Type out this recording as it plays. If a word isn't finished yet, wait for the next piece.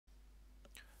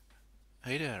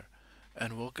Hey there,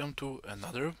 and welcome to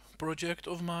another project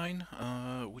of mine,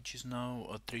 which is now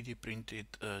a 3D printed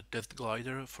Death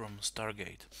Glider from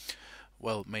Stargate.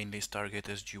 Well, mainly Stargate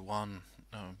SG-1,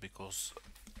 because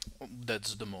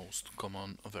that's the most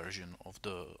common version of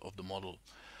the model.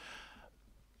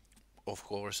 Of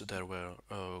course, there were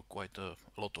quite a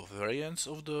lot of variants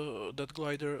of the Death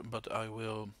Glider, but I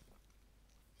will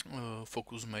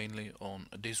focus mainly on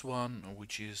this one,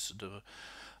 which is the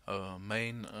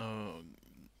main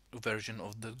version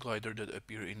of the glider that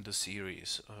appear in the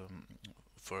series.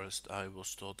 First, I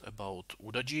was taught about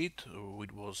Udajit,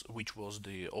 which was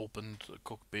the opened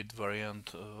cockpit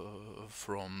variant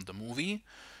from the movie,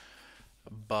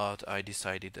 but I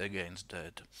decided against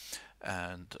that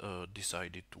and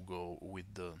decided to go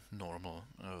with the normal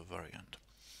variant.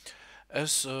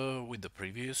 As with the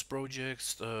previous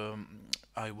projects,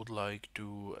 I would like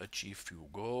to achieve few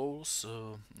goals.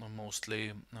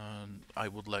 Mostly, I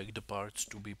would like the parts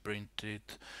to be printed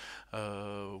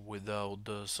without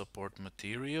the support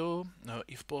material,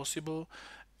 if possible,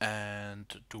 and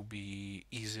to be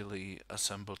easily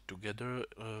assembled together,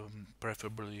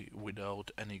 preferably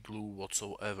without any glue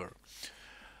whatsoever.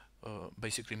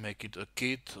 Basically, make it a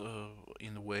kit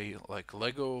in a way like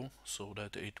Lego, so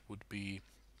that it would be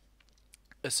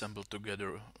assembled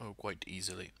together quite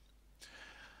easily.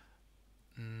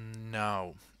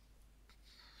 Now,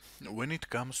 when it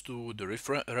comes to the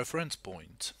reference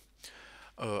points,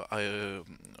 I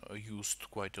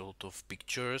used quite a lot of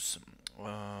pictures,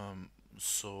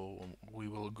 so we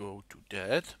will go to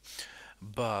that.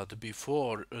 But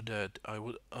before that, I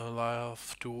would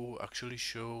love to actually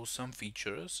show some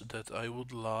features that I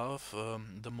would love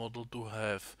the model to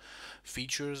have.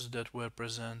 Features that were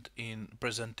presented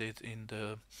in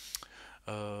the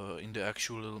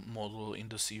actual model in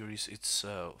the series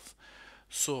itself.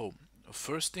 So,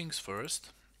 first things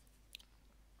first,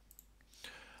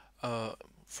 uh,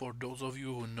 for those of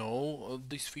you who know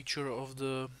this feature of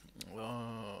the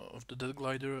Death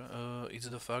Glider, is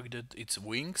the fact that its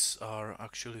wings are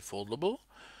actually foldable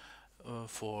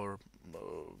for uh,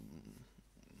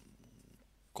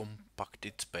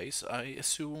 compacted space, I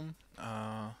assume.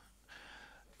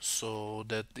 So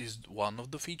that is one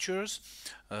of the features.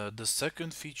 The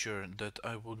second feature that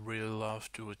I would really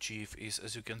love to achieve is,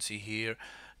 as you can see here,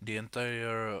 the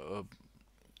entire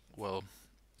well,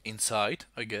 inside,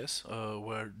 I guess,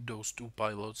 where those two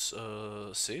pilots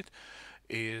sit,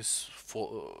 is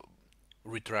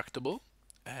retractable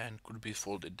and could be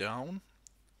folded down,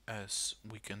 as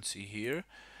we can see here.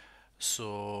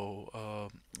 So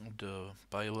the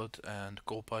pilot and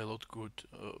co-pilot could,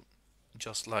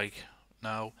 just like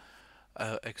now,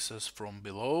 access from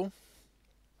below,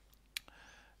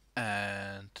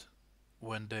 and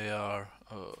when they are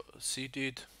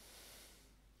seated,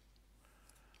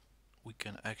 we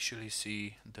can actually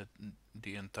see that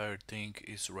the entire thing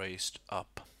is raised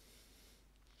up.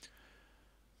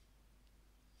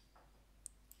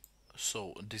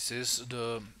 So this is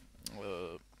the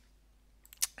uh,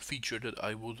 feature that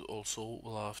I would also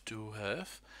love to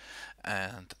have.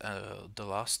 And the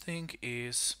last thing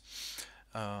is,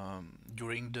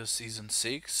 during the season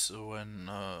 6, when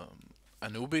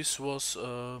Anubis was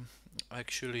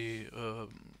actually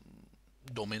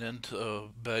dominant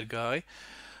bad guy,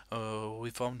 we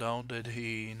found out that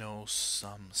he knows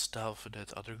some stuff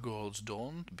that other gods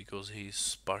don't, because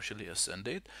he's partially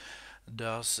ascended.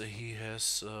 Thus, he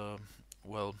has,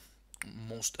 well,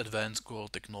 most advanced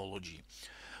god technology.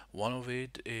 One of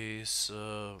it is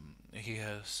he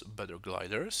has better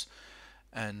gliders,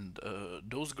 and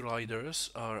those gliders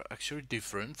are actually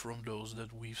different from those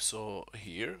that we saw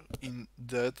here, in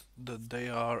that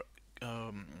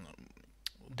um,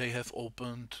 they have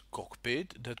opened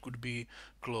cockpit that could be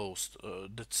closed.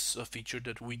 That's a feature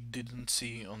that we didn't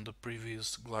see on the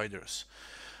previous gliders.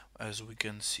 As we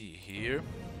can see here,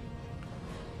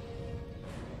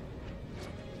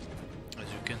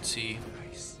 as you can see,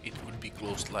 it could be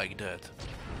closed like that.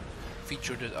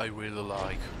 Feature that I really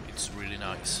like. It's really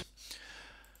nice.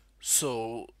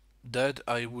 So that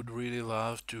I would really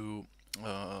love to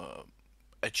uh,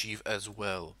 achieve as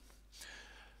well.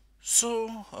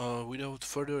 So, without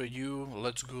further ado,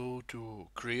 let's go to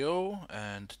Creo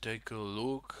and take a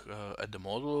look at the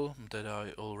model that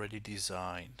I already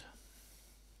designed.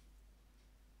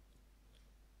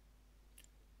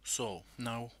 So,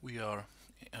 now we are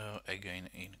again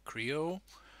in Creo,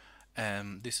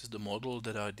 and this is the model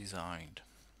that I designed.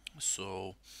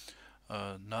 So,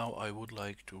 now I would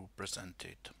like to present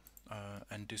it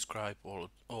and describe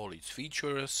all its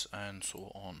features and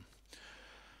so on.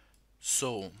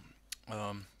 So,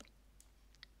 um,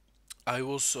 I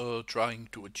was trying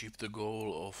to achieve the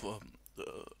goal of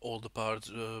all the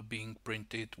parts being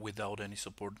printed without any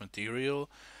support material,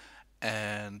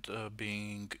 and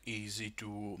being easy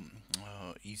to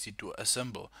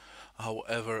assemble.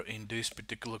 However, in this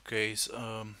particular case,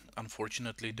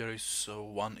 unfortunately, there is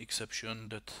one exception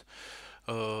that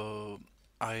uh,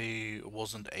 I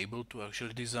wasn't able to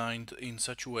actually design in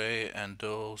such a way, and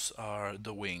those are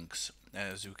the wings.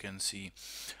 As you can see,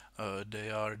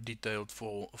 they are detailed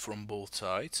from both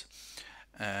sides,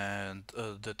 and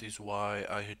that is why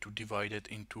I had to divide it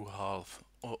into half.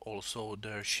 Also,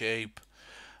 their shape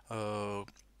uh,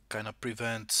 kind of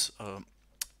prevents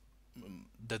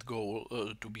that goal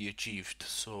to be achieved.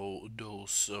 So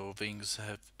those wings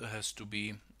has to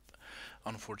be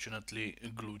unfortunately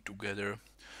glued together,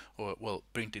 or well,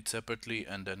 printed separately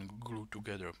and then glued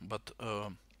together. But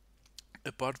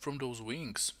apart from those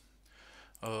wings,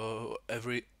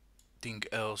 everything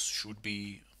else should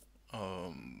be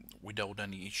without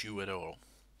any issue at all.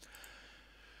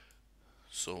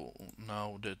 So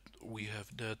now that we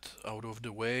have that out of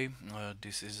the way,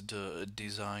 this is the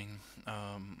design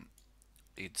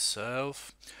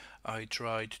itself. I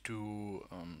tried to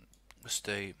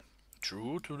stay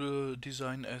true to the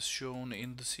design as shown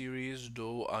in the series,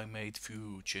 though I made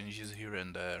few changes here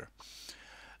and there.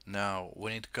 Now,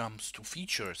 when it comes to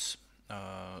features,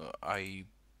 I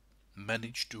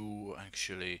managed to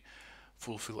actually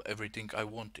fulfill everything I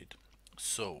wanted.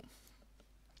 So,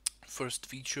 first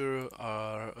feature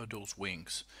are those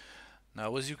wings.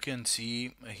 Now, as you can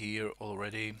see here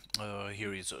already,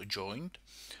 here is a joint,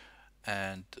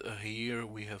 and here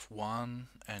we have one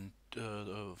and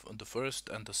the first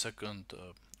and the second,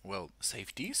 well,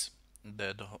 safeties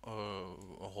that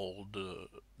hold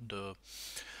the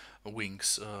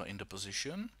wings in the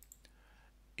position.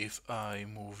 If I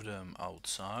move them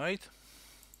outside,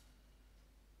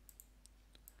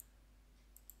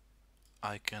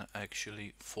 I can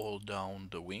actually fold down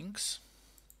the wings.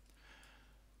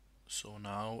 So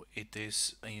now it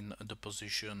is in the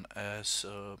position as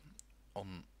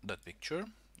on that picture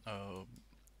uh,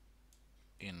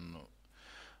 in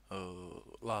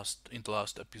in the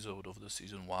last episode of the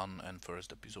season 1 and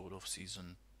first episode of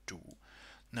season 2.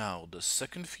 Now the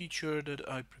second feature that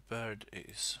I prepared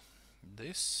is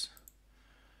this.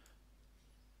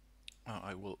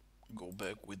 I will go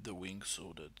back with the wings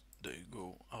so that they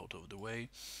go out of the way.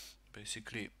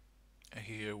 Basically,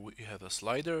 here we have a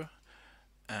slider,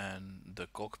 and the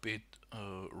cockpit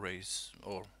raise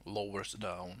or lowers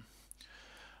down,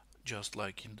 just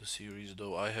like in the series.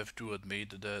 Though I have to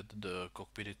admit that the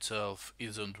cockpit itself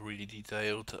isn't really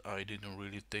detailed. I didn't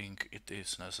really think it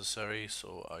is necessary,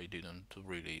 so I didn't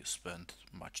really spend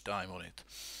much time on it.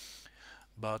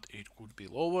 But it could be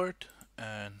lowered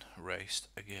and raised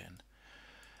again.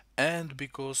 And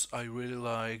because I really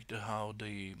liked how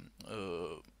the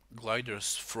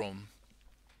gliders from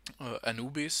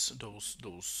Anubis,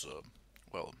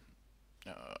 well,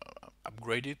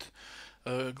 upgraded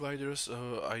gliders,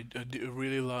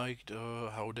 really liked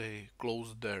how they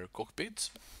closed their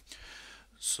cockpits.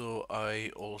 So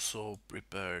I also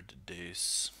prepared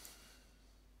this.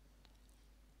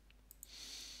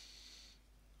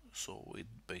 So it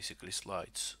basically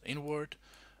slides inward,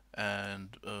 and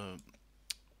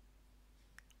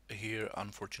here,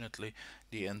 unfortunately,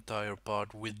 the entire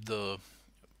part with the,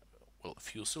 well,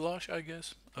 fuselage, I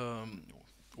guess,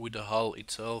 with the hull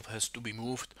itself has to be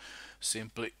moved,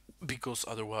 simply because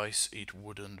otherwise it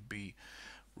wouldn't be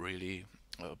really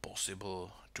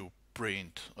possible to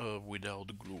print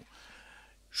without glue.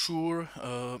 Sure,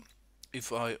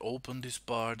 if I open this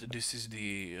part, this is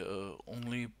the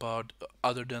only part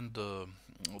other than the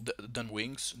than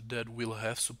wings that will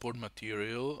have support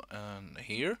material and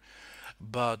here,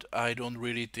 but I don't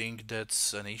really think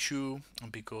that's an issue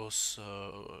because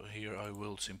here I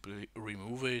will simply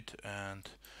remove it, and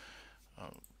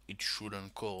it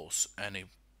shouldn't cause any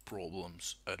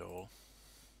problems at all.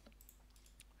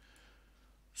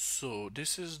 So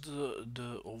this is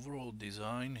the overall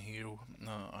design. Here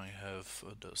I have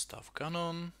the staff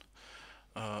cannon.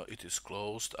 It is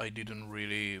closed. I didn't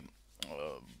really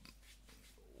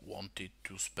wanted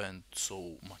to spend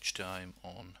so much time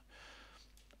on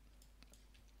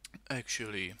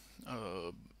actually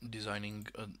designing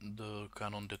the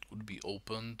cannon that could be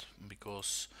opened,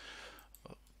 because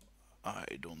I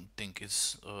don't think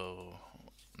it's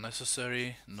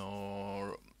necessary,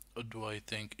 nor do I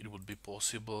think it would be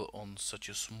possible on such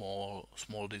a small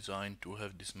design to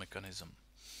have this mechanism.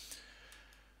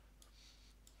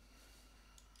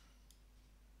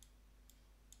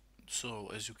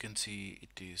 So as you can see,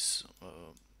 it is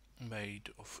made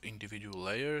of individual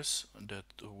layers that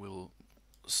will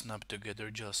snap together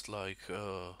just like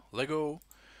Lego,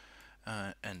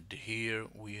 And here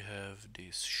we have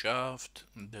this shaft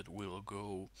that will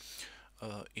go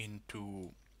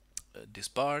into this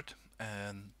part,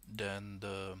 and then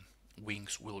the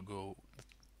wings will go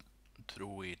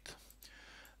through it.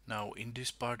 Now in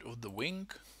this part of the wing,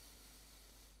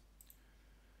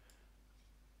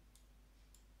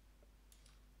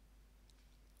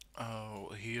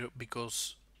 here,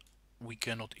 because we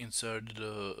cannot insert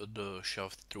the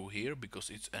shaft through here because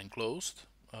it's enclosed,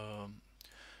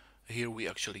 here we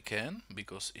actually can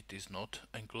because it is not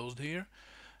enclosed here.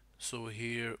 So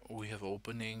here we have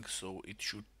opening, so it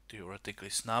should theoretically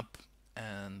snap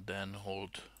and then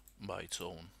hold by its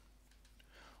own.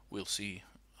 We'll see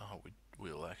how it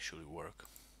will actually work.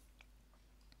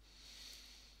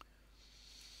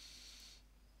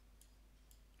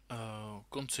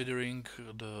 Considering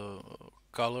the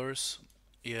colors,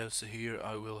 yes, here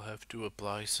I will have to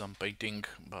apply some painting,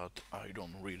 but I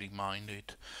don't really mind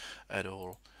it at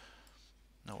all.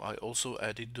 Now I also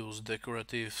added those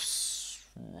decorative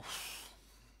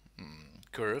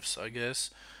curves, I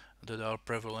guess, that are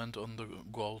prevalent on the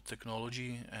Gual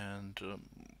technology, and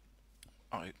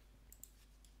I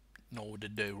know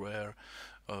that they were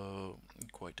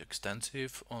quite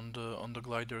extensive on the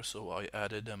glider, so I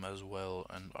added them as well,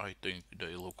 and I think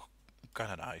they look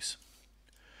kind of nice.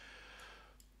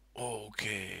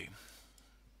 Okay,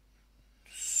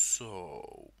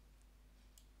 so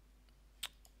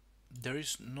there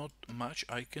is not much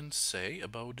I can say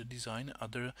about the design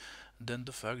other than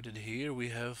the fact that here we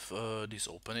have this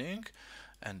opening,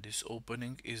 and this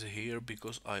opening is here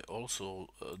because I also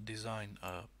designed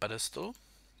a pedestal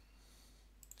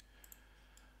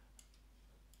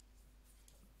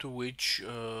to which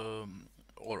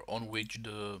or on which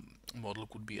the model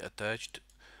could be attached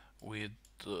with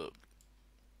the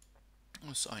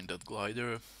signed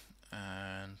glider.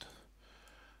 And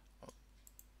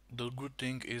the good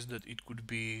thing is that it could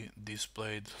be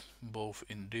displayed both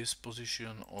in this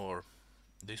position or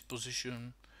this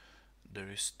position. There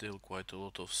is still quite a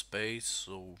lot of space,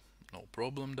 so no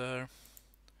problem there.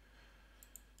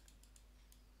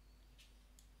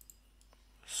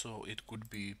 So it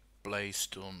could be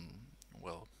placed on,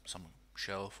 well, some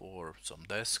shelf or some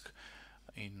desk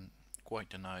in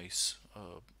quite a nice,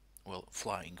 well,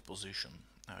 flying position,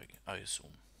 I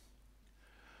assume.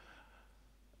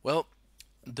 Well,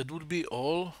 that would be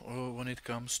all when it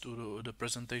comes to the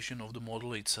presentation of the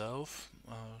model itself.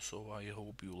 So I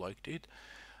hope you liked it,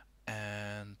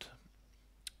 and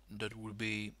that would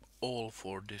be all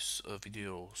for this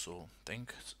video. So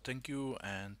thank you,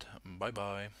 and bye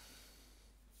bye.